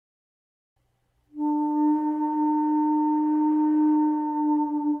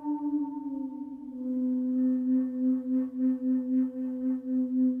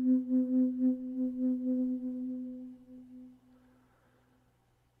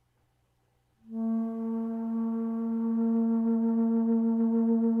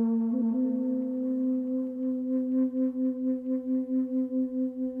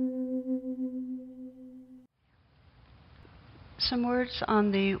some words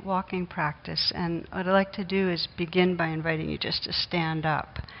on the walking practice, and what I'd like to do is begin by inviting you just to stand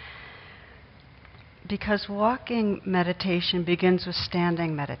up. Because walking meditation begins with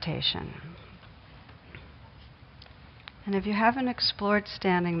standing meditation. And if you haven't explored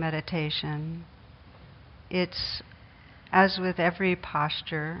standing meditation, it's, as with every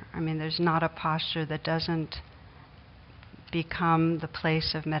posture, I mean, there's not a posture that doesn't become the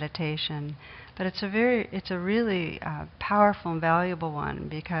place of meditation. But it's a really powerful and valuable one,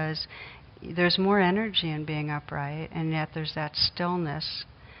 because there's more energy in being upright, and yet there's that stillness.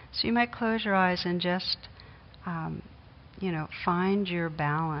 So you might close your eyes and just, find your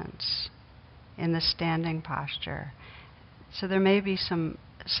balance in the standing posture. So there may be some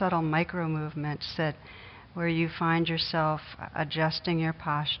subtle micro movements where you find yourself adjusting your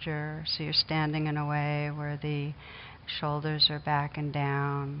posture, so you're standing in a way where the shoulders are back and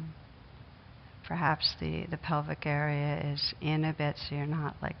down. Perhaps the pelvic area is in a bit, so you're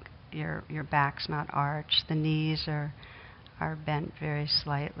not your back's not arched. The knees are bent very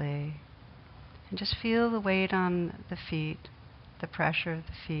slightly. And just feel the weight on the feet, the pressure of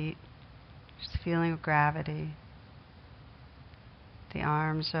the feet, just the feeling of gravity. The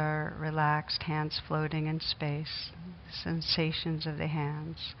arms are relaxed, hands floating in space, the sensations of the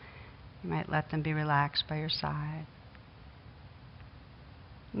hands. You might let them be relaxed by your side.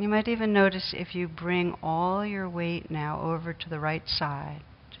 You might even notice if you bring all your weight now over to the right side.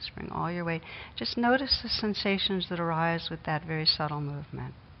 Just bring all your weight. Just notice the sensations that arise with that very subtle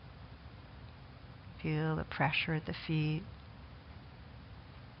movement. Feel the pressure at the feet.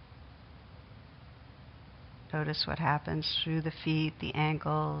 Notice what happens through the feet, the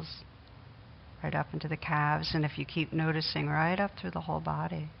ankles, right up into the calves, and if you keep noticing, right up through the whole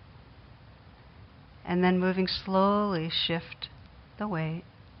body. And then moving slowly, shift the weight.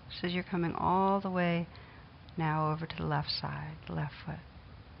 So you're coming all the way now over to the left side, the left foot.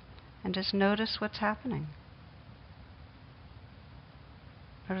 And just notice what's happening.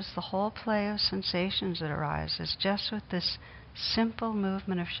 Notice the whole play of sensations that arises just with this simple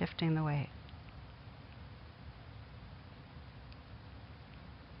movement of shifting the weight.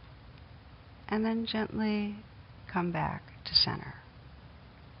 And then gently come back to center.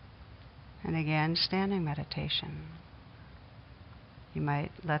 And again, standing meditation. You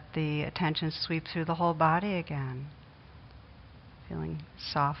might let the attention sweep through the whole body again, feeling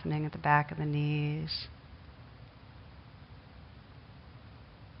softening at the back of the knees.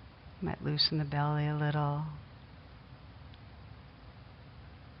 You might loosen the belly a little.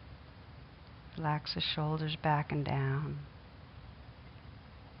 Relax the shoulders back and down.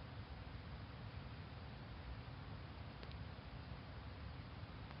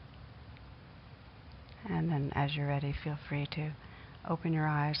 And then as you're ready, feel free to open your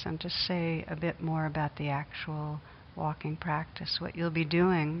eyes and just say a bit more about the actual walking practice. What you'll be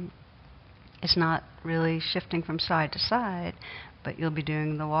doing is not really shifting from side to side, but you'll be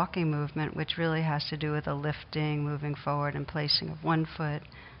doing the walking movement, which really has to do with a lifting, moving forward and placing of one foot,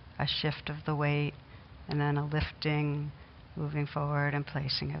 a shift of the weight, and then a lifting, moving forward and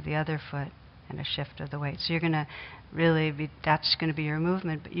placing of the other foot, and a shift of the weight. So you're going to that's going to be your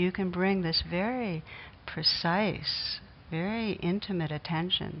movement, but you can bring this very precise, very intimate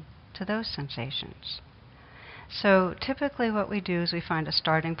attention to those sensations. So typically what we do is we find a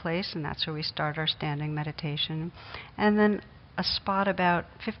starting place, and that's where we start our standing meditation, and then a spot about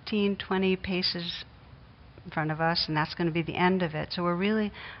 15, 20 paces in front of us, and that's going to be the end of it. So we're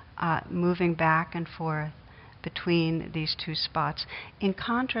really moving back and forth between these two spots. In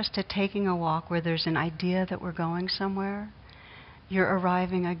contrast to taking a walk where there's an idea that we're going somewhere, you're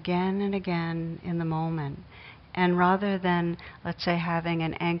arriving again and again in the moment. And rather than, let's say, having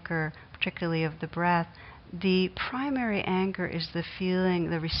an anchor, particularly of the breath, the primary anchor is the feeling,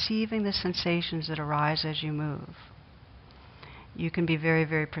 the receiving the sensations that arise as you move. You can be very,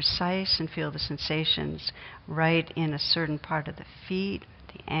 very precise and feel the sensations right in a certain part of the feet,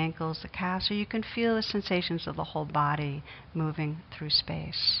 the ankles, the calves, or you can feel the sensations of the whole body moving through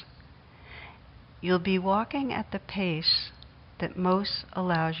space. You'll be walking at the pace that most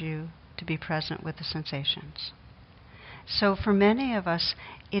allows you to be present with the sensations. So for many of us,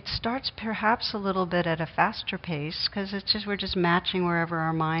 it starts perhaps a little bit at a faster pace, because we're just matching wherever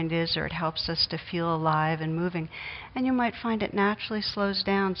our mind is, or it helps us to feel alive and moving. And you might find it naturally slows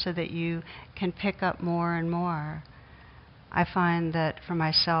down so that you can pick up more and more. I find that for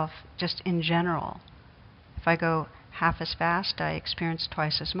myself, just in general, if I go half as fast, I experience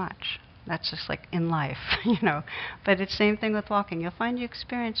twice as much. That's just like in life, you know. But it's same thing with walking. You'll find you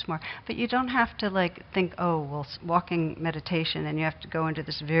experience more. But you don't have to like think, oh, well, walking meditation, and you have to go into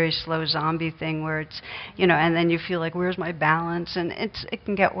this very slow zombie thing where it's, you know, and then you feel like, where's my balance? And it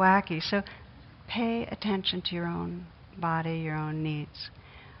can get wacky. So pay attention to your own body, your own needs.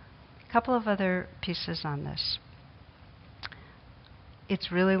 A couple of other pieces on this.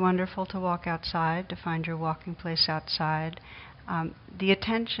 It's really wonderful to walk outside, to find your walking place outside. The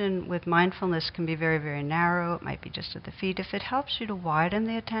attention with mindfulness can be very, very narrow. It might be just at the feet. If it helps you to widen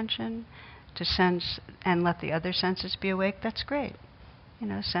the attention, to sense and let the other senses be awake, that's great. You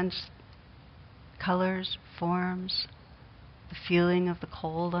know, sense colors, forms, the feeling of the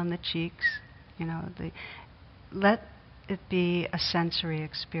cold on the cheeks. You know, let it be a sensory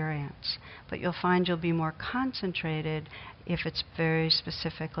experience. But you'll find you'll be more concentrated if it's very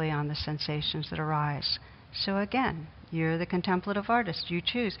specifically on the sensations that arise. So again, you're the contemplative artist. You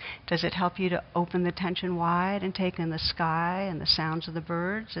choose. Does it help you to open the attention wide and take in the sky and the sounds of the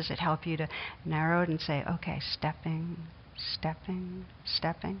birds? Does it help you to narrow it and say, okay, stepping, stepping,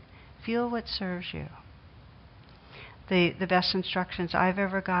 stepping? Feel what serves you. The best instructions I've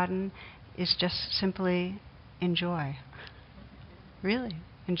ever gotten is just simply enjoy. Really,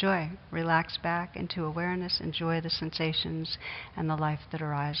 enjoy. Relax back into awareness. Enjoy the sensations and the life that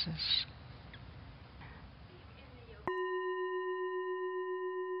arises.